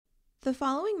The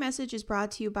following message is brought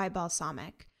to you by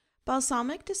Balsamiq.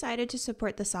 Balsamiq decided to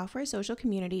support the software social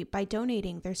community by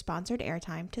donating their sponsored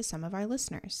airtime to some of our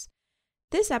listeners.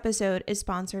 This episode is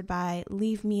sponsored by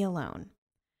Leave Me Alone.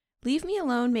 Leave Me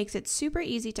Alone makes it super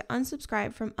easy to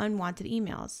unsubscribe from unwanted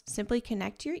emails. Simply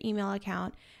connect to your email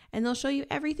account and they'll show you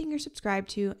everything you're subscribed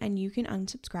to, and you can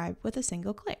unsubscribe with a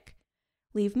single click.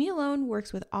 Leave Me Alone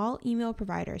works with all email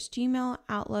providers: Gmail,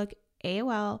 Outlook,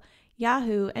 AOL,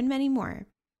 Yahoo, and many more.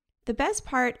 The best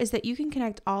part is that you can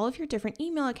connect all of your different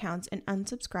email accounts and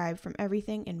unsubscribe from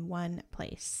everything in one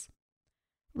place.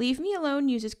 Leave Me Alone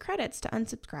uses credits to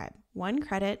unsubscribe. 1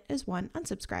 credit is 1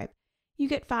 unsubscribe. You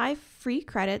get 5 free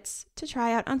credits to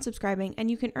try out unsubscribing, and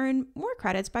you can earn more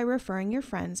credits by referring your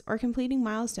friends or completing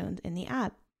milestones in the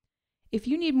app. If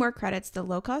you need more credits, the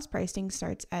low-cost pricing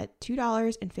starts at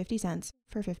 $2.50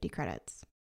 for 50 credits.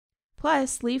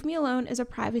 Plus, Leave Me Alone is a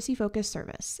privacy-focused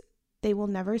service. They will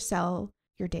never sell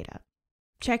your data.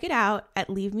 Check it out at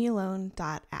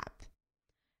leavemealone.app.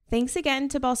 Thanks again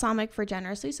to Balsamiq for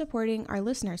generously supporting our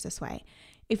listeners this way.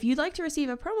 If you'd like to receive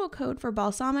a promo code for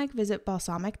Balsamiq, visit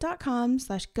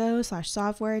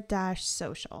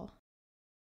balsamiq.com/go/software-social.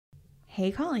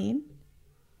 Hey, Colleen.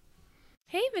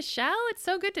 Hey, Michelle. It's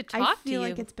so good to talk to you. I feel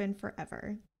like it's been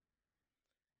forever.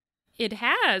 It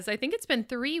has. I think it's been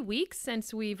 3 weeks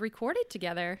since we've recorded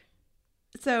together.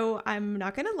 So I'm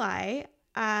not going to lie.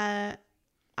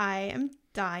 I am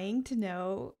dying to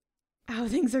know how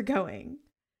things are going.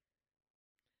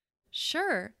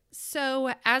 Sure.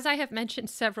 So as I have mentioned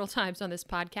several times on this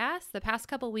podcast, the past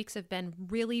couple weeks have been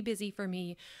really busy for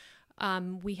me.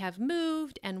 We have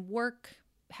moved and work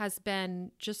has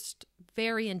been just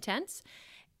very intense.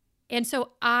 And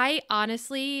so I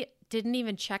honestly didn't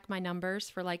even check my numbers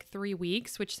for like 3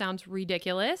 weeks, which sounds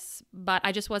ridiculous, but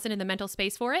I just wasn't in the mental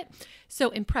space for it. So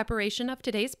in preparation of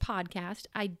today's podcast,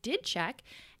 I did check,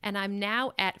 and I'm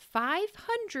now at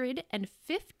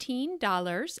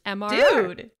 $515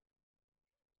 MRR. Dude.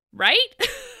 Right?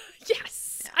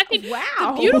 Yes. I mean,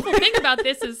 wow. The beautiful thing about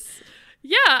this is,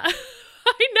 yeah,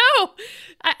 I know.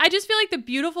 I just feel like the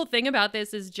beautiful thing about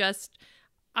this is just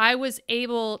I was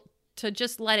able to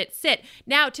just let it sit.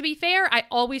 Now, to be fair, I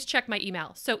always check my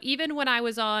email. So even when I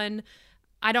was on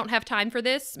I don't have time for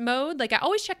this mode, like I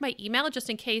always check my email just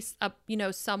in case,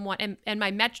 someone and my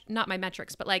not my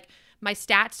metrics, but like my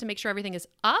stats to make sure everything is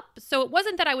up. So it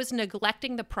wasn't that I was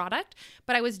neglecting the product,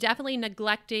 but I was definitely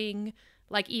neglecting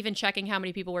like even checking how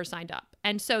many people were signed up.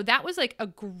 And so that was like a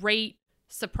great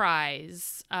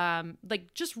surprise.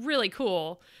 Like just really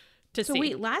cool to see. So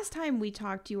wait, last time we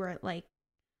talked, you were at like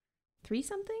 3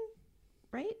 something,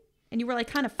 right? And you were like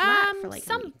kind of flat for like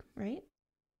a week, right?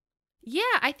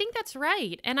 Yeah, I think that's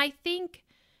right. And I think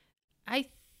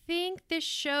this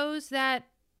shows that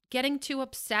getting too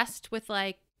obsessed with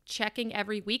like checking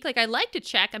every week, like I like to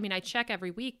check. I mean, I check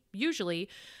every week usually,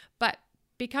 but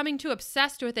becoming too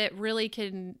obsessed with it really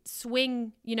can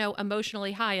swing,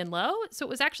 emotionally high and low. So it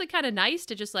was actually kind of nice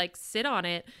to just like sit on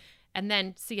it and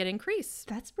then see it increase.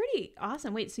 That's pretty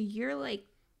awesome. Wait, so you're like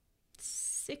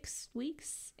 6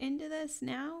 weeks into this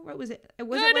now? What was it?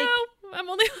 I'm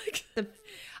only like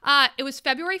it was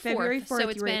February 4th. February 4th, so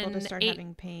it's you were been able to start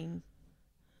having paying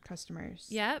customers.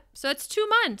 Yep. So it's 2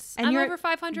 months. And I'm over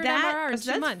 500 MRR in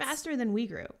 2 months. That's faster than we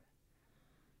grew.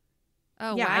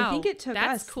 Oh, yeah, wow. I think it took us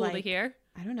That's cool to hear.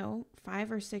 I don't know,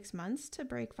 5 or 6 months to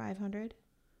break 500.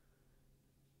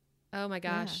 Oh my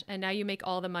gosh. Yeah. And now you make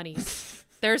all the money.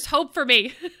 There's hope for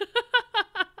me.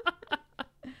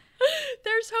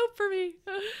 There's hope for me.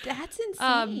 That's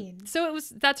insane. So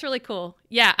that's really cool.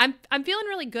 Yeah, I'm feeling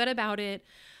really good about it.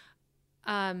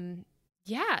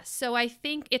 Yeah, so I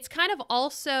think it's kind of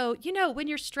also, when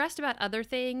you're stressed about other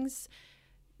things,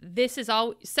 this is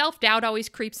all self-doubt always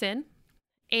creeps in.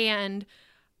 And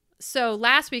so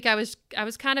last week I was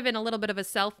kind of in a little bit of a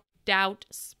self-doubt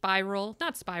spiral.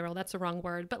 Not spiral, that's the wrong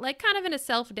word, but like kind of in a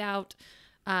self-doubt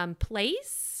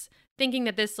place, thinking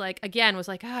that this like again was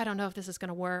like, I don't know if this is going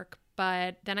to work.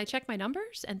 But then I checked my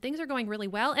numbers and things are going really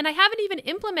well. And I haven't even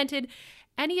implemented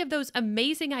any of those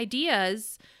amazing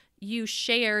ideas you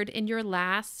shared in your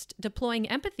last Deploying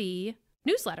Empathy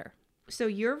newsletter. So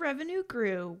your revenue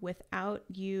grew without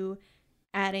you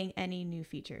adding any new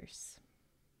features.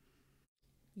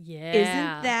 Yeah.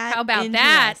 Isn't that How about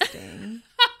interesting?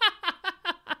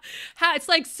 That? It's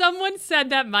like someone said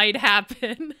that might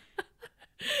happen.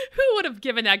 Who would have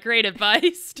given that great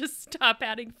advice to stop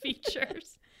adding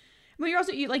features? Well,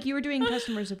 you were doing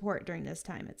customer support during this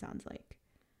time, it sounds like.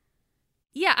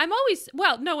 Yeah, no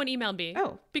one emailed me.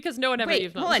 Oh. Because no one ever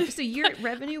emailed me. Hold on. So your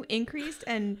revenue increased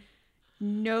and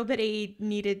nobody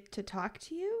needed to talk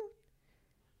to you?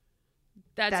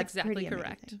 That's exactly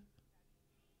correct. Amazing.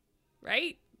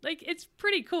 right? Like, it's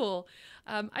pretty cool.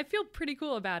 I feel pretty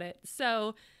cool about it.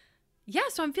 So yeah,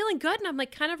 so I'm feeling good, and I'm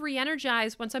like kind of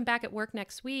re-energized once I'm back at work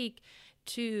next week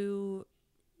to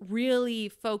really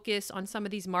focus on some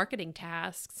of these marketing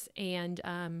tasks and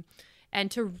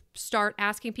to start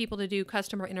asking people to do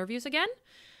customer interviews again,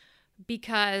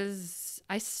 because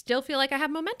I still feel like I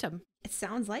have momentum. It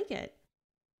sounds like it.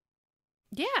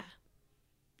 Yeah.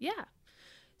 Yeah.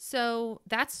 So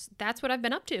that's what I've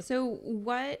been up to. So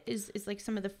what is like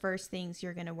some of the first things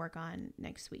you're going to work on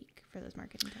next week for those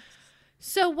marketing tasks?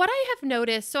 So what I have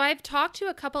noticed, so I've talked to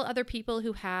a couple other people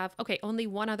who have, only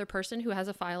one other person who has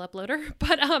a file uploader,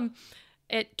 but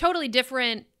it totally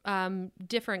different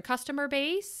customer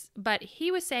base. But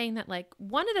he was saying that like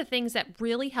one of the things that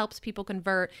really helps people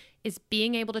convert is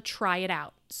being able to try it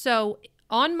out. So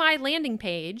on my landing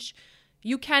page,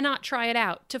 you cannot try it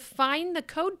out. To find the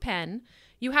CodePen,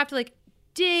 you have to like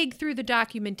dig through the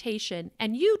documentation.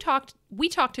 And we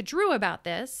talked to Drew about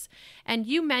this, and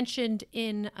you mentioned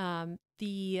in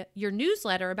your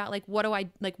newsletter about like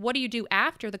what do you do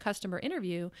after the customer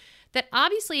interview, that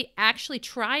obviously actually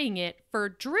trying it for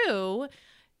Drew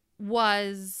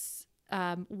was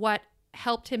what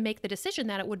helped him make the decision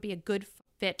that it would be a good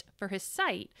fit for his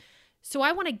site. So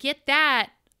I want to get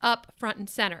that up front and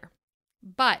center,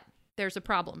 but there's a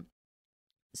problem.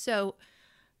 So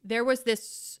there was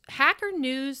this Hacker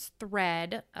News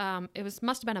thread,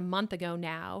 must have been a month ago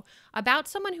now, about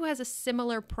someone who has a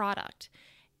similar product.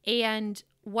 And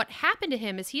what happened to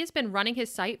him is he has been running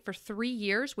his site for 3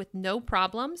 years with no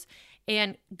problems.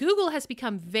 And Google has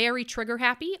become very trigger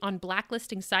happy on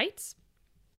blacklisting sites.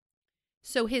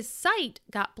 So his site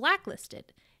got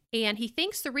blacklisted. And he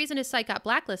thinks the reason his site got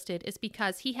blacklisted is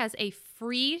because he has a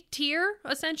free tier,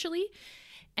 essentially.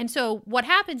 And so what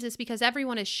happens is, because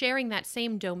everyone is sharing that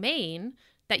same domain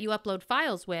that you upload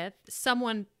files with,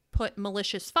 someone put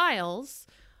malicious files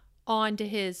onto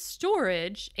his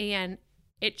storage, and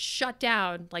it shut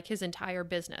down like his entire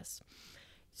business.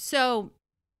 So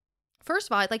first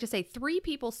of all, I'd like to say 3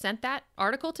 people sent that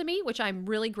article to me, which I'm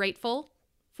really grateful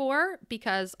for,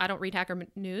 because I don't read Hacker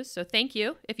News. So thank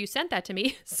you if you sent that to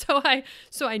me. So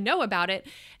I know about it.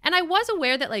 And I was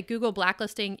aware that like Google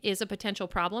blacklisting is a potential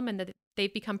problem and that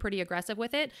they've become pretty aggressive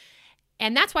with it.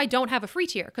 And that's why I don't have a free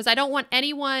tier, because I don't want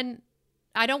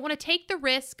to take the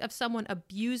risk of someone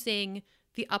abusing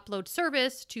the upload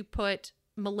service to put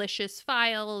malicious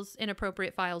files,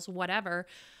 inappropriate files, whatever.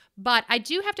 But I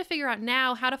do have to figure out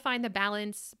now how to find the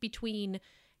balance between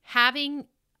having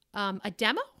a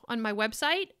demo on my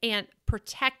website and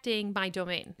protecting my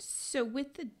domain. So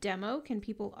with the demo, can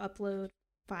people upload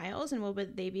files, and will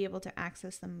they be able to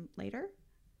access them later?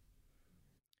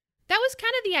 That was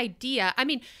kind of the idea. I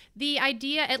mean, the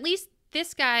idea, at least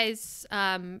this guy's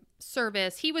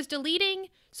service, he was deleting.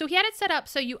 So he had it set up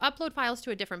so you upload files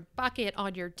to a different bucket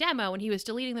on your demo, and he was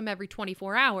deleting them every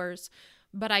 24 hours.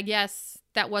 But I guess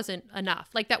that wasn't enough.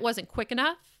 Like, that wasn't quick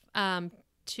enough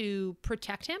to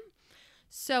protect him.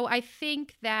 So I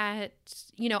think that,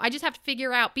 I just have to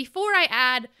figure out before I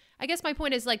add, I guess my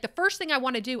point is like the first thing I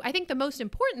want to do, I think the most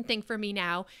important thing for me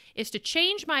now is to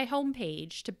change my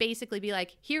homepage to basically be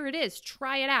like, here it is,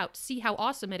 try it out, see how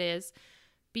awesome it is.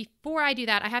 Before I do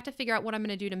that, I have to figure out what I'm going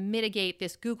to do to mitigate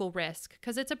this Google risk,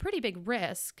 because it's a pretty big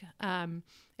risk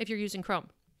if you're using Chrome.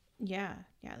 Yeah,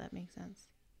 that makes sense.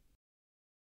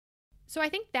 So I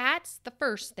think that's the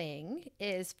first thing,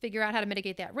 is figure out how to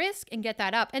mitigate that risk and get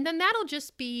that up. And then that'll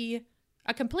just be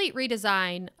a complete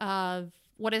redesign of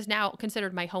what is now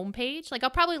considered my homepage. Like, I'll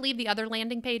probably leave the other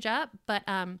landing page up, but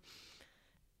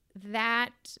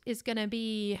that is going to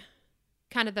be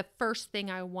kind of the first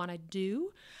thing I want to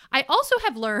do. I also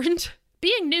have learned,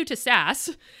 being new to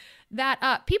SaaS,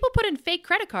 that people put in fake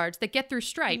credit cards that get through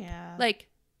Stripe. Yeah. Like,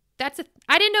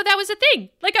 I didn't know that was a thing.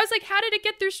 Like, I was like, how did it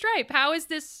get through Stripe? How is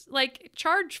this like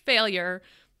charge failure?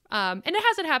 And it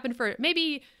hasn't happened for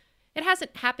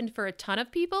a ton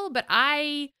of people, but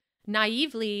I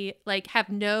naively like have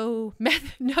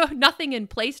nothing in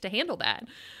place to handle that.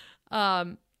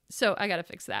 So I got to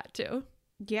fix that too.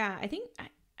 Yeah. I think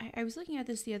I was looking at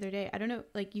this the other day. I don't know,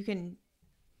 like you can,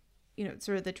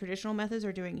 sort of the traditional methods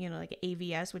are doing, like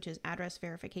AVS, which is address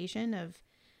verification of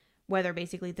whether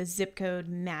basically the zip code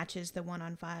matches the one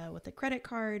on file with the credit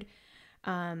card.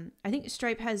 I think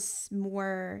Stripe has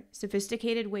more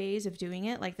sophisticated ways of doing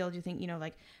it. Like they'll do things,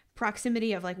 like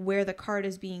proximity of like where the card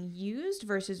is being used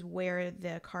versus where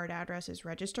the card address is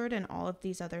registered and all of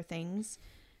these other things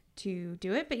to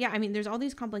do it. But yeah, I mean, there's all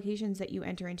these complications that you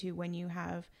enter into when you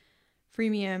have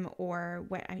freemium or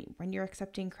when you're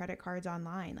accepting credit cards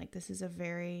online. Like this is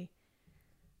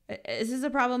This is a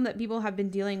problem that people have been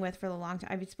dealing with for a long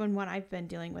time. It's been one I've been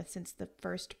dealing with since the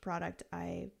first product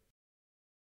I.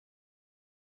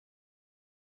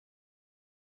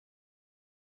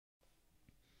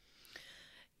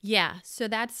 Yeah, so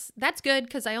that's good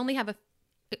because I only have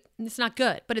it's not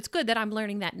good, but it's good that I'm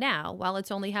learning that now while it's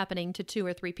only happening to 2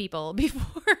 or 3 people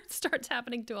before it starts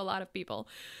happening to a lot of people.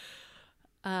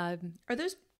 Are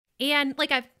those and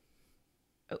like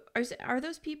are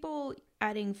those people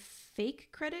adding fake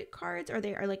credit cards? Are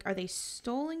they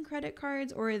stolen credit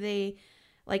cards, or are they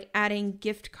like adding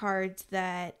gift cards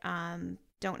that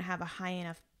don't have a high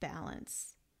enough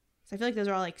balance? So I feel like those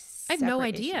are all like I have no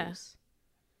separate idea. issues.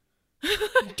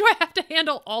 Do I have to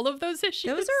handle all of those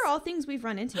issues? Those are all things we've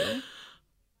run into.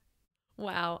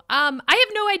 Wow. I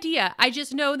have no idea. I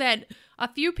just know that a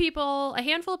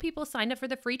handful of people signed up for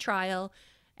the free trial,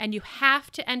 and you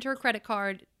have to enter a credit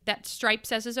card that Stripe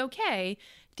says is okay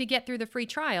to get through the free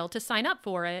trial to sign up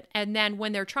for it. And then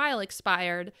when their trial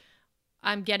expired,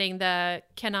 I'm getting the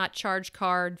cannot charge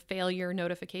card failure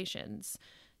notifications.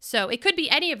 So it could be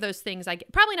any of those things.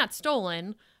 Probably not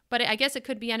stolen, but I guess it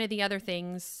could be any of the other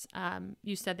things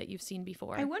you said that you've seen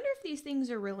before. I wonder if these things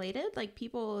are related. Like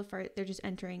people, they're just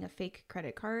entering a fake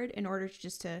credit card in order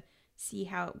to see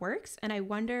how it works. And I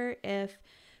wonder if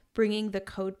bringing the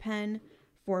CodePen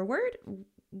forward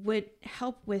would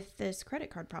help with this credit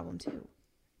card problem too.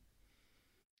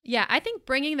 Yeah, I think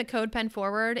bringing the CodePen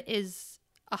forward is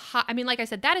like I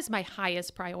said, that is my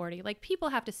highest priority. Like people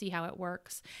have to see how it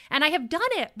works, and I have done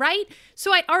it, right?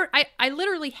 So I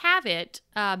literally have it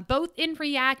both in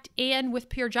React and with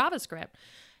pure JavaScript,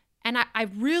 and I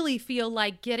really feel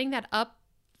like getting that up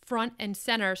front and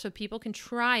center so people can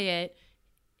try it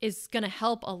is going to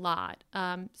help a lot.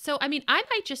 So I mean, I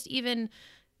might just even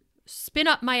spin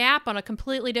up my app on a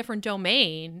completely different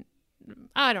domain.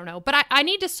 I don't know, but I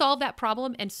need to solve that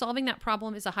problem, and solving that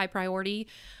problem is a high priority.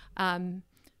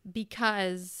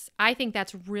 Because I think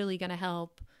that's really going to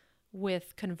help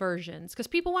with conversions because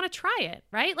people want to try it,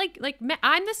 right? Like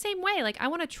I'm the same way. Like I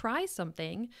want to try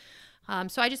something.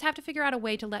 So I just have to figure out a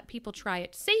way to let people try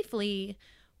it safely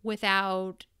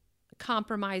without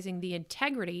compromising the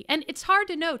integrity. And it's hard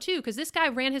to know too, because this guy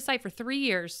ran his site for 3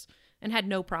 years and had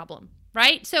no problem,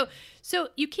 right? So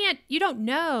you don't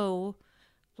know,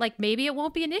 like maybe it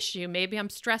won't be an issue. Maybe I'm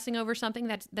stressing over something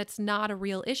that's not a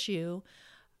real issue.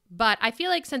 But I feel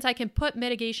like since I can put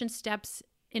mitigation steps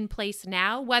in place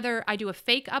now, whether I do a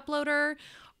fake uploader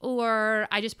or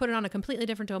I just put it on a completely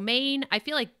different domain, I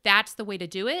feel like that's the way to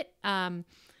do it.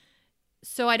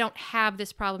 So I don't have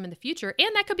this problem in the future.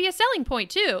 And that could be a selling point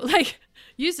too. Like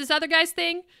use this other guy's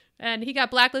thing and he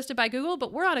got blacklisted by Google,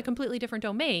 but we're on a completely different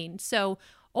domain. So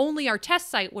only our test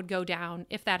site would go down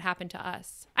if that happened to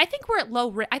us. I think we're at low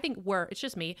risk. It's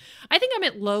just me. I think I'm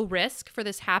at low risk for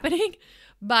this happening,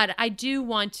 but I do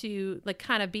want to like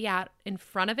kind of be out in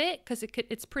front of it because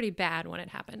it's pretty bad when it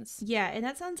happens. Yeah, and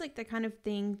that sounds like the kind of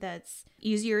thing that's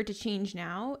easier to change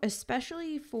now,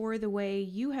 especially for the way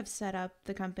you have set up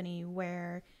the company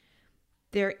where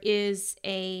there is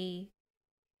a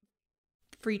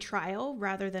free trial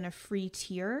rather than a free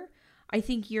tier. I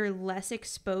think you're less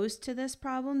exposed to this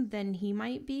problem than he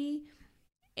might be.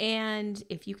 And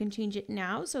if you can change it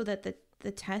now so that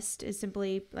the test is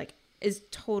simply like is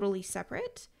totally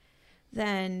separate,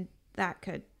 then that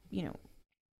could,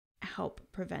 help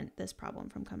prevent this problem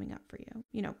from coming up for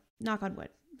you. Knock on wood,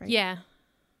 right? Yeah.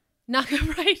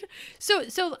 Right.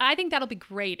 So I think that'll be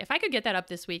great. If I could get that up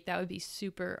this week, that would be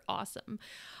super awesome.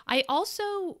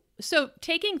 So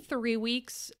taking 3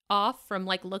 weeks off from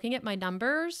like looking at my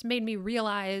numbers made me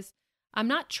realize I'm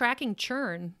not tracking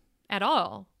churn at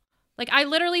all. Like I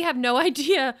literally have no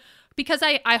idea because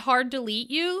I hard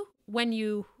delete you when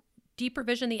you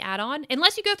deprovision the add-on,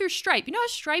 unless you go through Stripe. You know how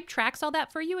Stripe tracks all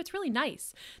that for you? It's really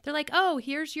nice. They're like, oh,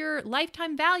 here's your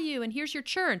lifetime value and here's your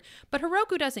churn. But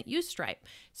Heroku doesn't use Stripe.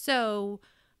 So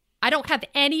I don't have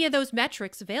any of those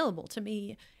metrics available to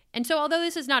me. And so although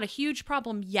this is not a huge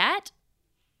problem yet,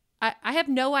 I have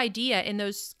no idea in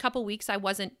those couple weeks I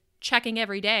wasn't checking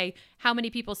every day how many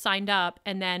people signed up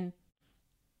and then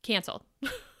canceled.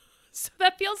 So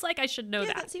that feels like I should know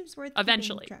that. That seems worth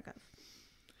eventually. keeping track of.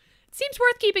 Seems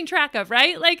worth keeping track of,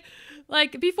 right?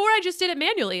 Like before I just did it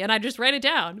manually and I just write it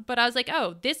down. But I was like,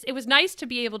 oh, it was nice to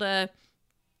be able to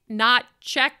not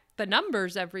check the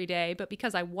numbers every day, but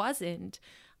because I wasn't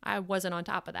on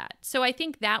top of that. So I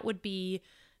think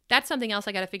that's something else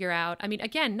I got to figure out. I mean,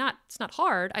 again, it's not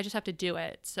hard. I just have to do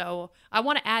it. So I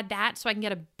want to add that so I can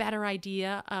get a better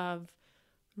idea of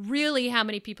really how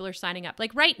many people are signing up.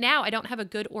 Like right now, I don't have a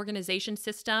good organization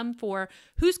system for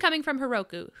who's coming from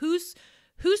Heroku, who's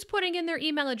putting in their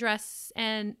email address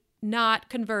and not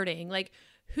converting? Like,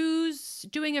 who's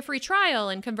doing a free trial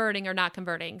and converting or not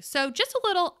converting? So just a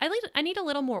little, I need a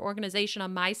little more organization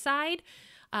on my side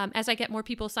as I get more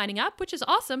people signing up, which is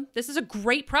awesome. This is a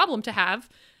great problem to have,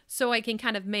 so I can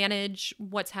kind of manage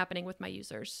what's happening with my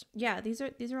users. Yeah, these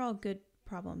are all good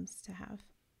problems to have.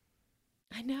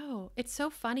 I know. It's so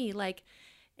funny. Like,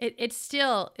 it's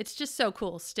just so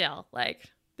cool still.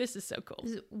 Like, this is so cool.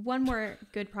 One more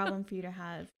good problem for you to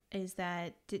have is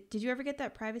that, did you ever get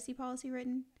that privacy policy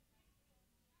written?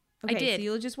 Okay, I did. So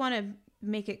you'll just want to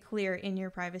make it clear in your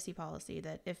privacy policy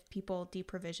that if people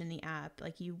deprovision the app,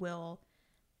 like, you will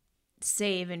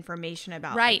save information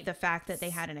about like, the fact that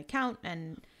they had an account,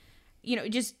 and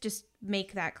just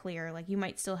make that clear. Like, you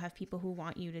might still have people who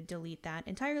want you to delete that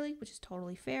entirely, which is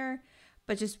totally fair,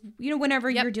 but just whenever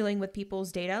you're dealing with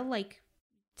people's data, like,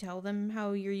 tell them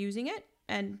how you're using it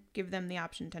and give them the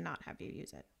option to not have you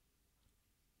use it.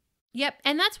 Yep.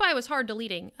 And that's why it was hard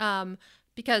deleting,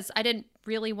 because I didn't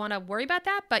really want to worry about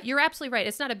that. But you're absolutely right.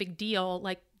 It's not a big deal.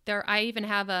 Like, I even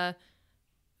have a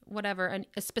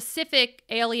specific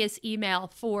alias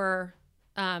email for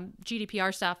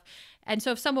GDPR stuff. And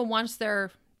so if someone wants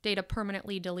their data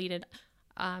permanently deleted,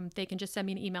 they can just send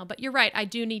me an email. But you're right. I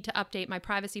do need to update my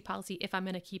privacy policy if I'm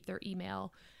going to keep their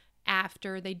email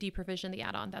after they deprovision the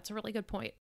add-on. That's a really good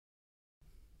point.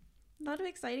 A lot of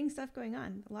exciting stuff going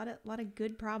on. A lot of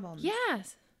good problems.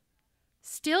 Yes.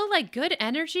 Still, like, good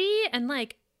energy, and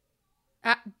like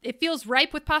it feels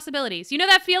ripe with possibilities. You know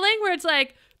that feeling where it's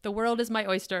like, the world is my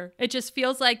oyster. It just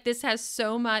feels like this has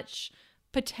so much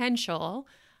potential.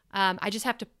 I just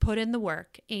have to put in the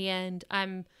work, and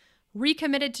I'm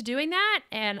recommitted to doing that,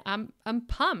 and I'm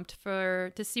pumped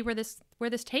to see where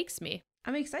this takes me.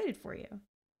 I'm excited for you.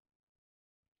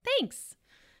 Thanks.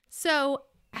 So,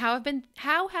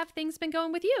 how have things been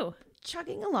going with you?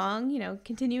 Chugging along,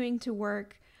 continuing to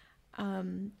work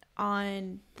on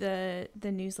the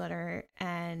newsletter,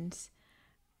 and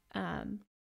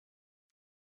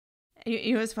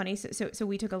it was funny. So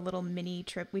we took a little mini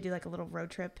trip. We did like a little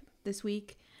road trip this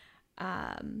week.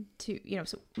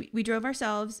 So we drove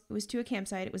ourselves. It was to a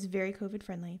campsite. It was very COVID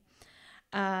friendly.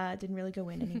 Didn't really go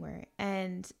in anywhere.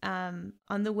 And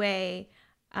on the way,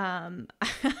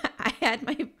 I had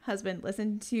my husband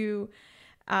listen to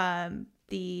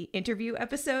the interview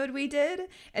episode we did,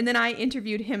 and then I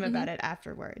interviewed him about it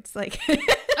afterwards. Like,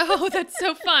 oh, that's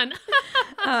so fun.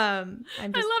 I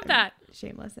love that. I'm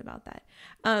shameless about that.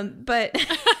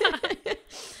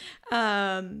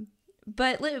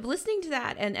 But listening to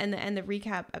that and the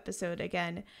recap episode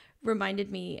again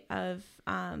reminded me of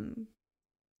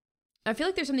I feel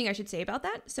like there's something I should say about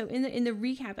that. So in the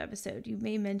recap episode, you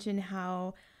may mention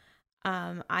how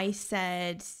I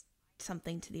said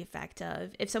something to the effect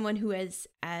of, if someone who is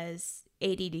as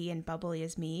ADD and bubbly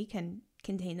as me can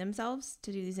contain themselves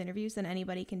to do these interviews, then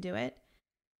anybody can do it.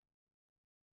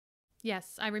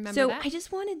 Yes, I remember So that. I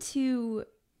just wanted to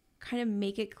kind of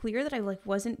make it clear that I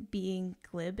wasn't being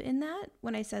glib in that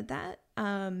when I said that.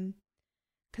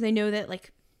 Because I know that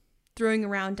throwing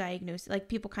around diagnosis,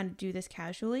 people kind of do this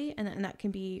casually, and that can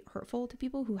be hurtful to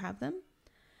people who have them.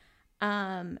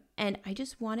 And I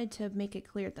just wanted to make it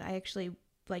clear that I actually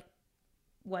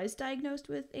was diagnosed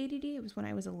with ADD. It was when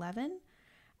I was 11,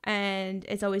 and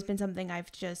it's always been something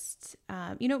I've just,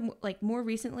 more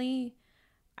recently,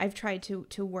 I've tried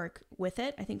to work with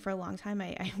it. I think for a long time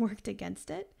I worked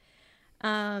against it.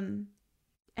 And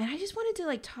I just wanted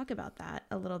to talk about that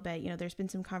a little bit. There's been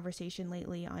some conversation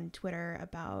lately on Twitter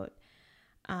about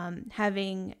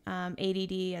having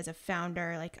ADD as a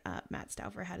founder. Matt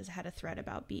Stauffer had a thread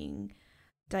about being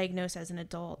diagnosed as an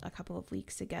adult a couple of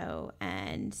weeks ago,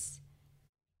 and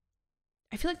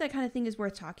I feel like that kind of thing is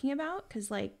worth talking about,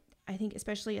 because I think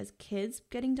especially as kids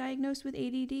getting diagnosed with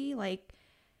ADD,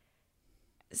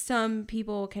 some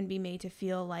people can be made to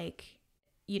feel like,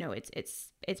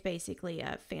 it's basically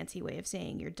a fancy way of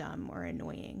saying you're dumb or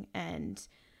annoying, and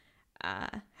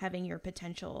having your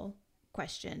potential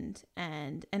questioned.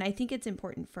 And I think it's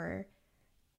important for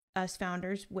us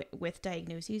founders with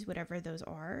diagnoses, whatever those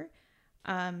are,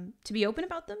 to be open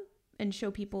about them and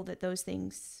show people that those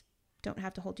things don't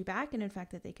have to hold you back, and in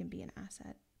fact that they can be an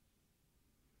asset.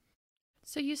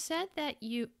 So you said that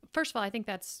first of all, I think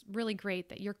that's really great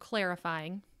that you're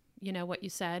clarifying, what you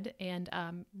said, and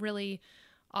really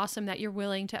awesome that you're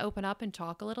willing to open up and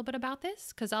talk a little bit about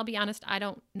this, because I'll be honest, I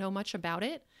don't know much about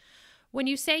it. When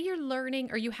you say you're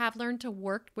learning, or you have learned to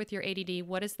work with your ADD,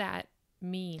 what does that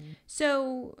mean?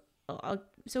 So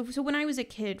when I was a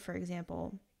kid, for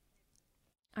example,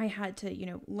 I had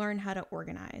to, learn how to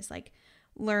organize,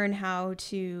 learn how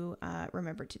to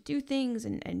remember to do things,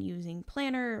 and using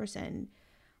planners, and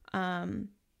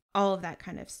all of that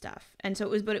kind of stuff. And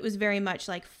so it was very much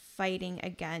like fighting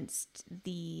against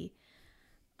the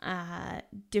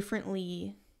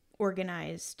differently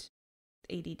organized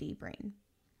ADD brain.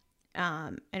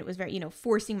 And it was very,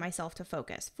 forcing myself to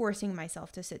focus, forcing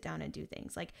myself to sit down and do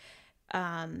things like,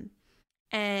 and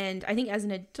I think as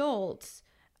an adult,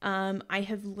 I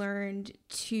have learned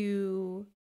to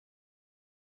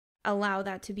allow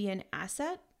that to be an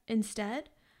asset instead.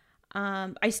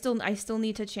 I still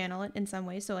need to channel it in some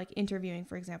ways. So like interviewing,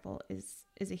 for example, is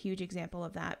a huge example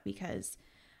of that, because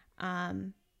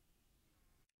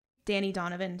Danny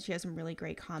Donovan, she has some really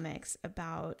great comics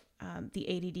about the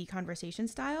ADD conversation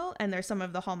style, and there's some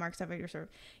of the hallmarks of it. You're sort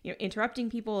of interrupting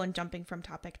people and jumping from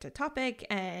topic to topic,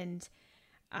 and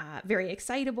very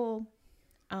excitable,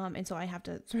 and so I have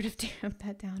to sort of tamp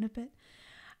that down a bit.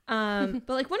 But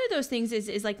like one of those things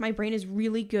is like my brain is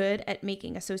really good at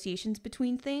making associations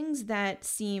between things that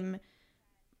seem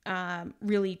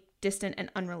really distant and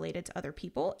unrelated to other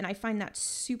people, and I find that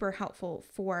super helpful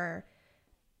for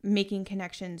making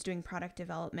connections, doing product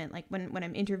development. Like when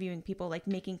I'm interviewing people, like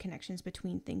making connections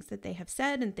between things that they have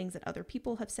said and things that other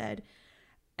people have said,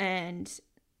 and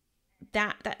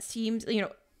that seems,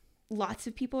 lots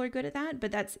of people are good at that,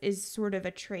 but is sort of a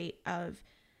trait of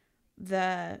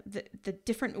the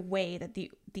different way that the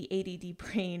ADD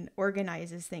brain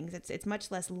organizes things. It's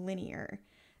much less linear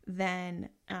than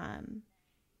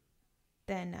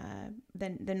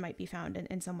might be found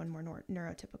in someone more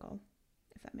neurotypical,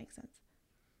 if that makes sense.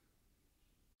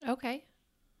 Okay.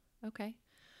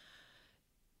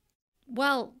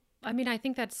 Well, I mean, I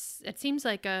think it seems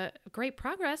like a great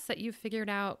progress that you've figured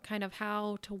out kind of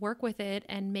how to work with it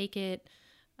and make it,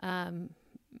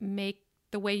 make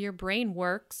the way your brain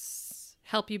works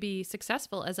help you be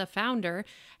successful as a founder.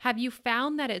 Have you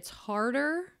found that it's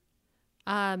harder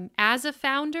as a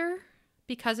founder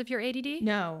because of your ADD?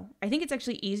 No, I think it's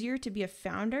actually easier to be a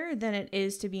founder than it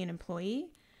is to be an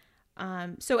employee.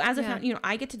 So as a founder,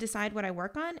 I get to decide what I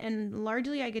work on, and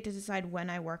largely I get to decide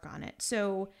when I work on it.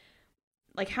 So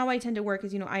like how I tend to work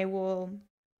is, I will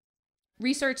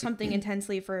research something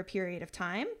intensely for a period of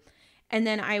time, and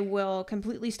then I will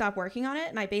completely stop working on it,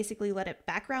 and I basically let it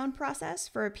background process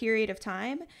for a period of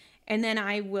time, and then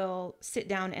I will sit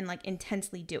down and like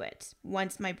intensely do it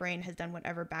once my brain has done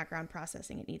whatever background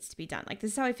processing it needs to be done. Like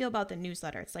this is how I feel about the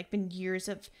newsletter. It's like been years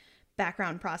of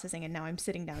background processing, and now I'm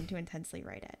sitting down to intensely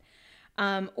write it.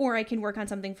 Or I can work on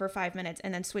something for 5 minutes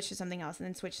and then switch to something else, and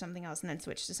then switch to something else, and then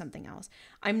switch to something else.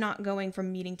 I'm not going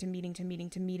from meeting to meeting to meeting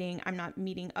to meeting. I'm not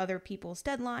meeting other people's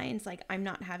deadlines. Like I'm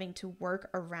not having to work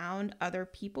around other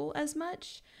people as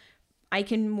much. I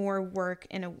can more work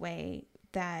in a way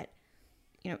that,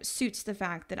 suits the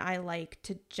fact that I like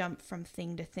to jump from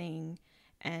thing to thing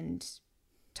and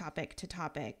topic to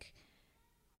topic.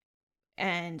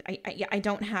 And I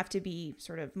don't have to be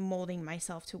sort of molding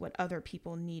myself to what other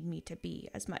people need me to be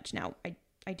as much. Now,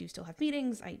 I do still have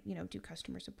meetings. I, do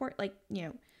customer support. Like,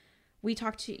 we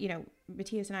talk to,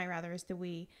 Matthias and I rather is the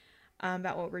we,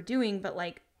 about what we're doing. But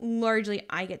like largely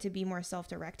I get to be more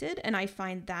self-directed. And I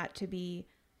find that to be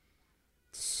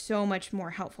so much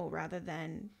more helpful rather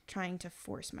than trying to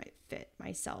fit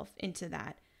myself into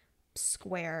that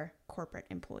square corporate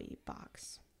employee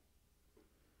box.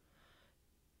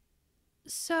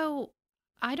 So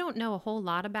I don't know a whole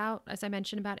lot about, as I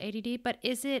mentioned, about ADD, but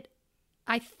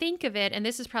I think of it, and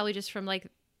this is probably just from like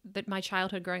my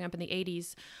childhood growing up in the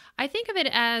 80s, I think of it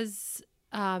as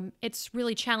it's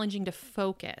really challenging to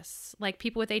focus. Like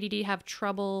people with ADD have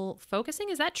trouble focusing.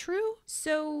 Is that true?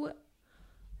 So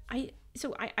I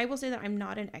will say that I'm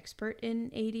not an expert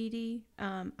in ADD.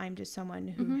 I'm just someone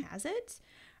who has it.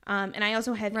 And I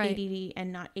also have ADD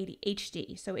and not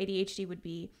ADHD. So ADHD would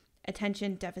be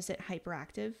attention deficit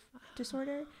hyperactive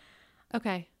disorder.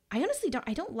 Okay. I honestly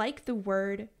don't like the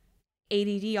word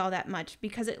ADD all that much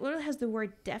because it literally has the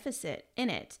word deficit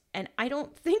in it. And I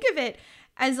don't think of it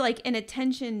as like an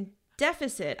attention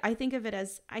deficit. I think of it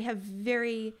as I have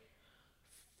very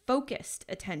focused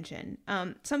attention.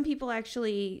 Some people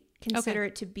actually consider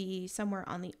it to be somewhere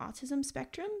on the autism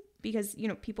spectrum because,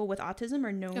 people with autism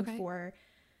are known for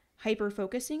hyper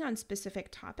focusing on specific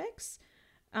topics.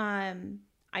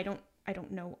 I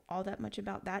don't know all that much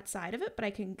about that side of it, but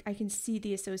I can see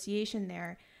the association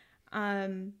there.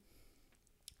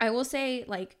 I will say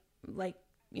like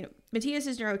Matthias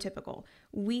is neurotypical.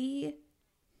 We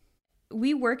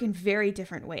work in very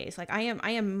different ways. Like I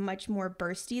am much more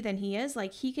bursty than he is.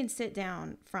 Like he can sit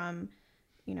down from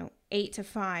 8 to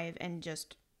 5 and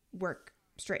just work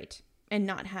straight and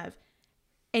not have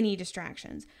any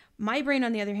distractions. My brain,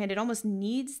 on the other hand, it almost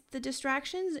needs the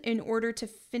distractions in order to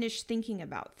finish thinking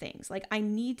about things. Like, I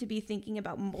need to be thinking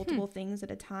about multiple things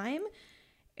at a time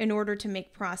in order to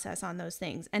make process on those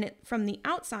things. And from the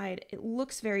outside, it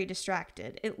looks very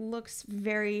distracted. It looks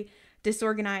very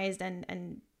disorganized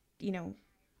and you know,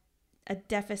 a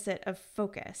deficit of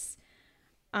focus.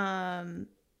 But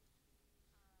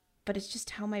it's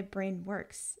just how my brain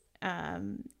works.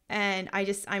 And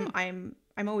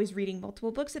I'm always reading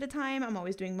multiple books at a time. I'm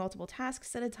always doing multiple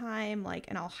tasks at a time, like,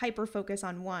 and I'll hyper focus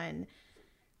on one,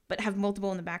 but have multiple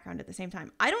in the background at the same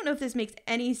time. I don't know if this makes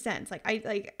any sense.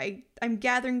 I'm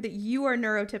gathering that you are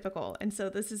neurotypical, and so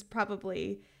this is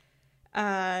probably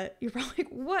you're probably like,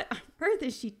 what on earth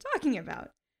is she talking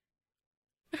about?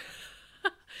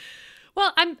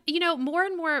 Well, more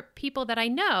and more people that I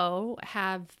know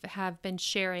have been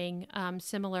sharing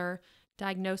similar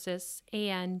diagnosis,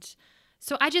 and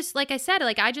so I just, like I said,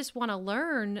 I just want to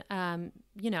learn,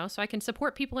 so I can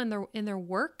support people in their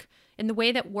work in the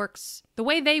way they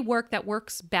work that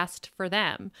works best for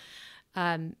them.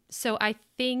 So I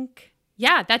think,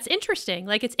 yeah, that's interesting.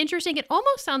 Like, it's interesting. It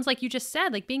almost sounds like you just said,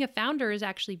 like, being a founder is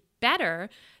actually better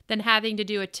than having to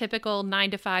do a typical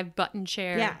 9-to-5 button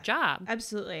chair job.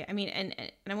 Absolutely. I mean, and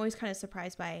I'm always kind of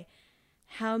surprised by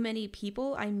how many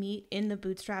people I meet in the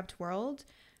bootstrapped world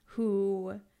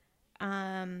who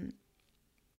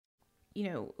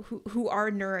who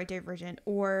are neurodivergent,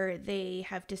 or they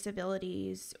have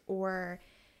disabilities, or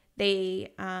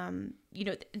they,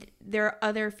 there are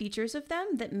other features of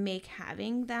them that make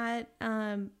having that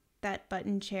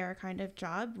button chair kind of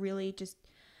job really just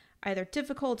either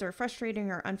difficult or frustrating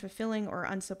or unfulfilling or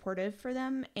unsupportive for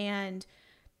them. And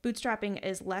bootstrapping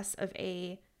is less of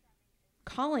a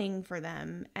calling for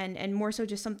them and more so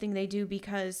just something they do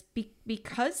because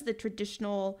the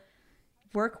traditional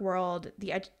work world,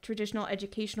 the traditional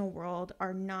educational world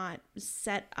are not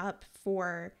set up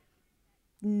for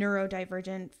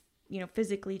neurodivergent,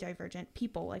 physically divergent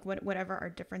people, like whatever our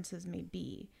differences may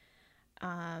be.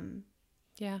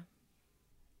 Yeah.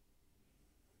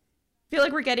 I feel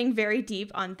like we're getting very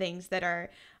deep on things that are,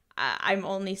 I'm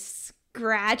only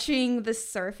scratching the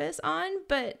surface on,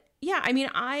 but yeah, I mean,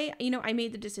 I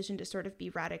made the decision to sort of be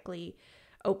radically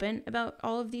open about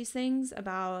all of these things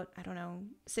about,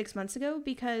 6 months ago,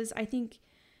 because I think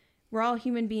we're all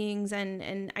human beings,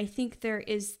 and I think there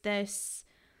is this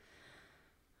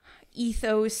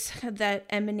ethos that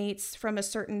emanates from a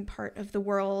certain part of the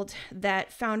world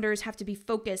that founders have to be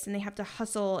focused and they have to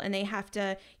hustle and they have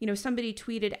to, somebody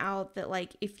tweeted out that,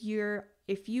 like, if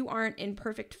you aren't in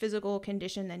perfect physical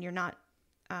condition, then you're not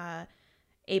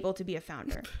able to be a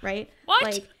founder, right? What?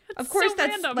 Like, of course, so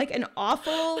that's random. Like an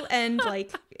awful and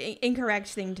like incorrect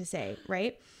thing to say,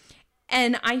 right?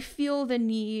 And I feel the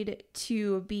need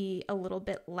to be a little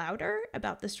bit louder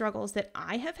about the struggles that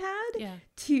I have had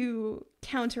to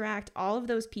counteract all of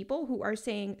those people who are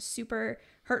saying super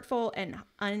hurtful and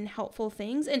unhelpful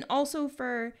things. And also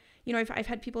for, I've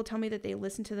had people tell me that they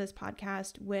listen to this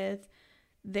podcast with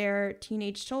their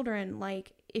teenage children.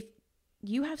 Like, if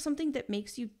you have something that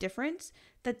makes you different,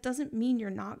 that doesn't mean you're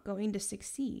not going to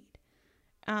succeed.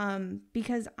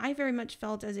 Because I very much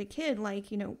felt as a kid, like,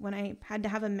 when I had to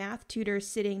have a math tutor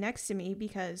sitting next to me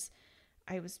because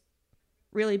I was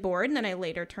really bored. And then I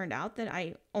later turned out that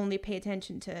I only pay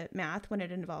attention to math when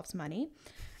it involves money.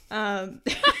 I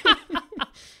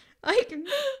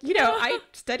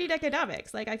studied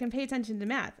economics. Like, I can pay attention to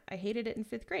math. I hated it in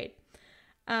 5th grade.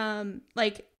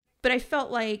 But I felt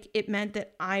like it meant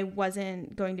that I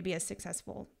wasn't going to be as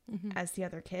successful as the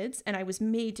other kids. And I was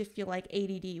made to feel like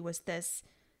ADD was this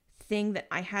thing that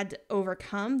I had to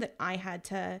overcome, that I had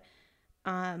to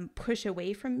push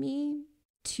away from me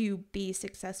to be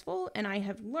successful. And I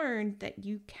have learned that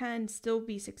you can still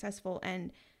be successful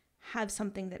and have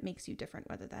something that makes you different,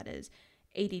 whether that is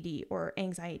ADD or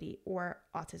anxiety or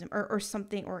autism or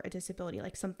something, or a disability,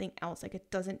 like something else. Like, it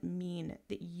doesn't mean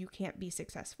that you can't be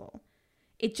successful.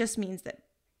 It just means that,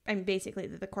 basically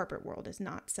that the corporate world is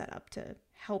not set up to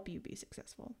help you be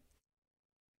successful.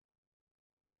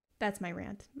 That's my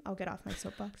rant. I'll get off my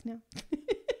soapbox now.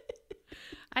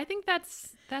 I think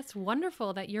that's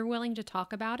wonderful that you're willing to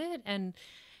talk about it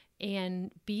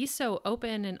and be so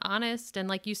open and honest. And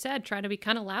like you said, try to be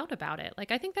kind of loud about it.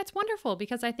 Like, I think that's wonderful,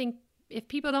 because I think if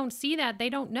people don't see that, they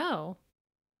don't know.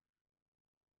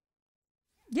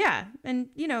 Yeah. And,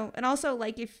 and also,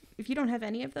 like, if you don't have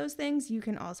any of those things, you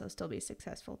can also still be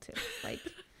successful too. Like,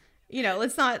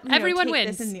 let's not, everyone take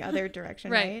wins this in the other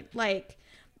direction, right? Like,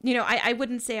 I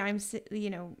wouldn't say I'm,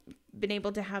 been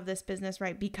able to have this business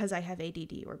right because I have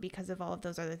ADD or because of all of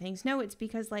those other things. No, it's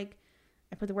because, like,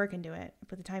 I put the work into it. I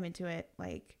put the time into it.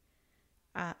 Like,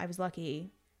 I was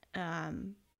lucky.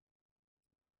 You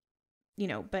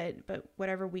know, but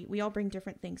whatever, we all bring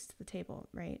different things to the table,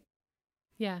 right?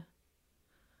 Yeah.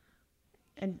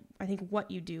 And I think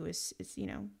what you do is you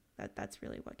know, that's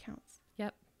really what counts.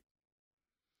 Yep.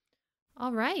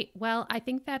 All right. Well, I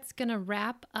think that's going to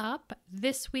wrap up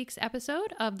this week's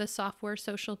episode of the Software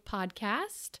Social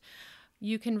Podcast.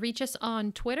 You can reach us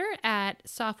on Twitter at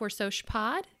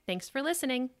SoftwareSocialPod. Thanks for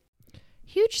listening.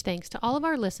 Huge thanks to all of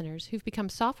our listeners who've become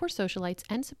software socialites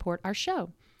and support our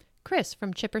show. Chris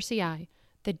from Chipper CI,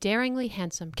 the daringly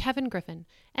handsome Kevin Griffin,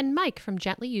 and Mike from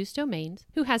Gently Used Domains,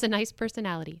 who has a nice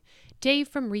personality, Dave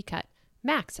from Recut,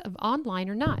 Max of Online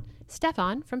or Not,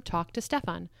 Stefan from Talk to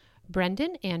Stefan,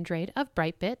 Brendan Andrade of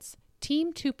Brightbits,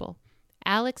 Team Tuple,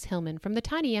 Alex Hillman from the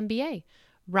Tiny MBA,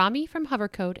 Rami from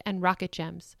Hovercode and Rocket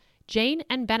Gems, Jane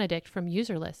and Benedict from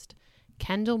Userlist,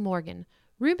 Kendall Morgan,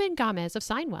 Ruben Gomez of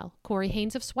Signwell, Corey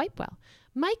Haynes of Swipewell,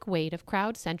 Mike Wade of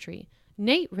Crowd Sentry,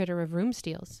 Nate Ritter of Room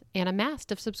Steals, Anna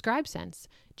Mast of SubscribeSense,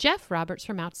 Jeff Roberts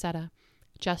from Outseta,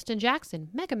 Justin Jackson,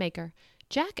 Megamaker,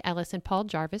 Jack Ellis and Paul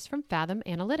Jarvis from Fathom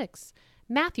Analytics,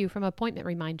 Matthew from Appointment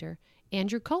Reminder,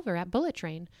 Andrew Culver at Bullet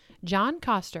Train, John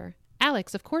Coster,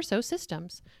 Alex of Corso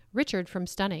Systems, Richard from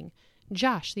Stunning,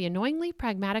 Josh, the annoyingly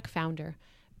pragmatic founder,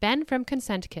 Ben from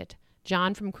Consent Kit,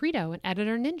 John from Credo and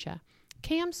Editor Ninja,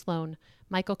 Cam Sloan,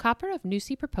 Michael Copper of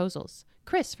Newsy Proposals,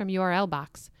 Chris from URL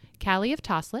Box, Callie of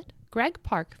Toslet, Greg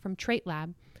Park from Trait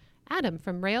Lab, Adam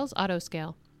from Rails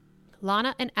Autoscale,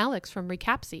 Lana and Alex from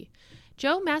Recapsy,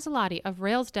 Joe Mazzolotti of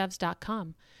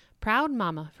RailsDevs.com, Proud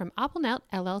Mama from AppleNet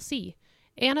LLC,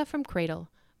 Anna from Cradle,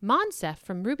 Monsef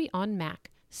from Ruby on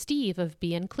Mac, Steve of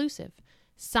Be Inclusive,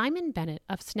 Simon Bennett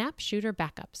of Snapshooter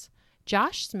Backups,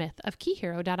 Josh Smith of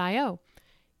KeyHero.io,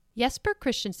 Jesper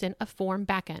Christensen of Form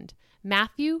Backend,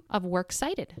 Matthew of Works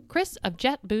Cited, Chris of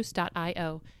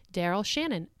JetBoost.io, Daryl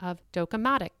Shannon of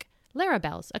Docomatic,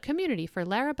 Larabelles, a community for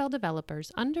Laravel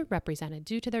developers underrepresented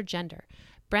due to their gender,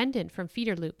 Brendan from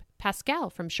Feederloop, Pascal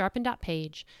from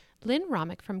Sharpen.page, Lynn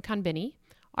Romick from Konbini,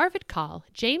 Arvid Kahl,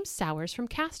 James Sowers from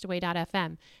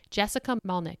Castaway.fm, Jessica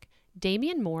Malnick,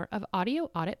 Damian Moore of Audio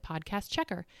Audit Podcast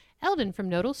Checker, Eldon from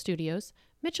Nodal Studios,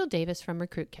 Mitchell Davis from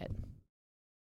RecruitKit.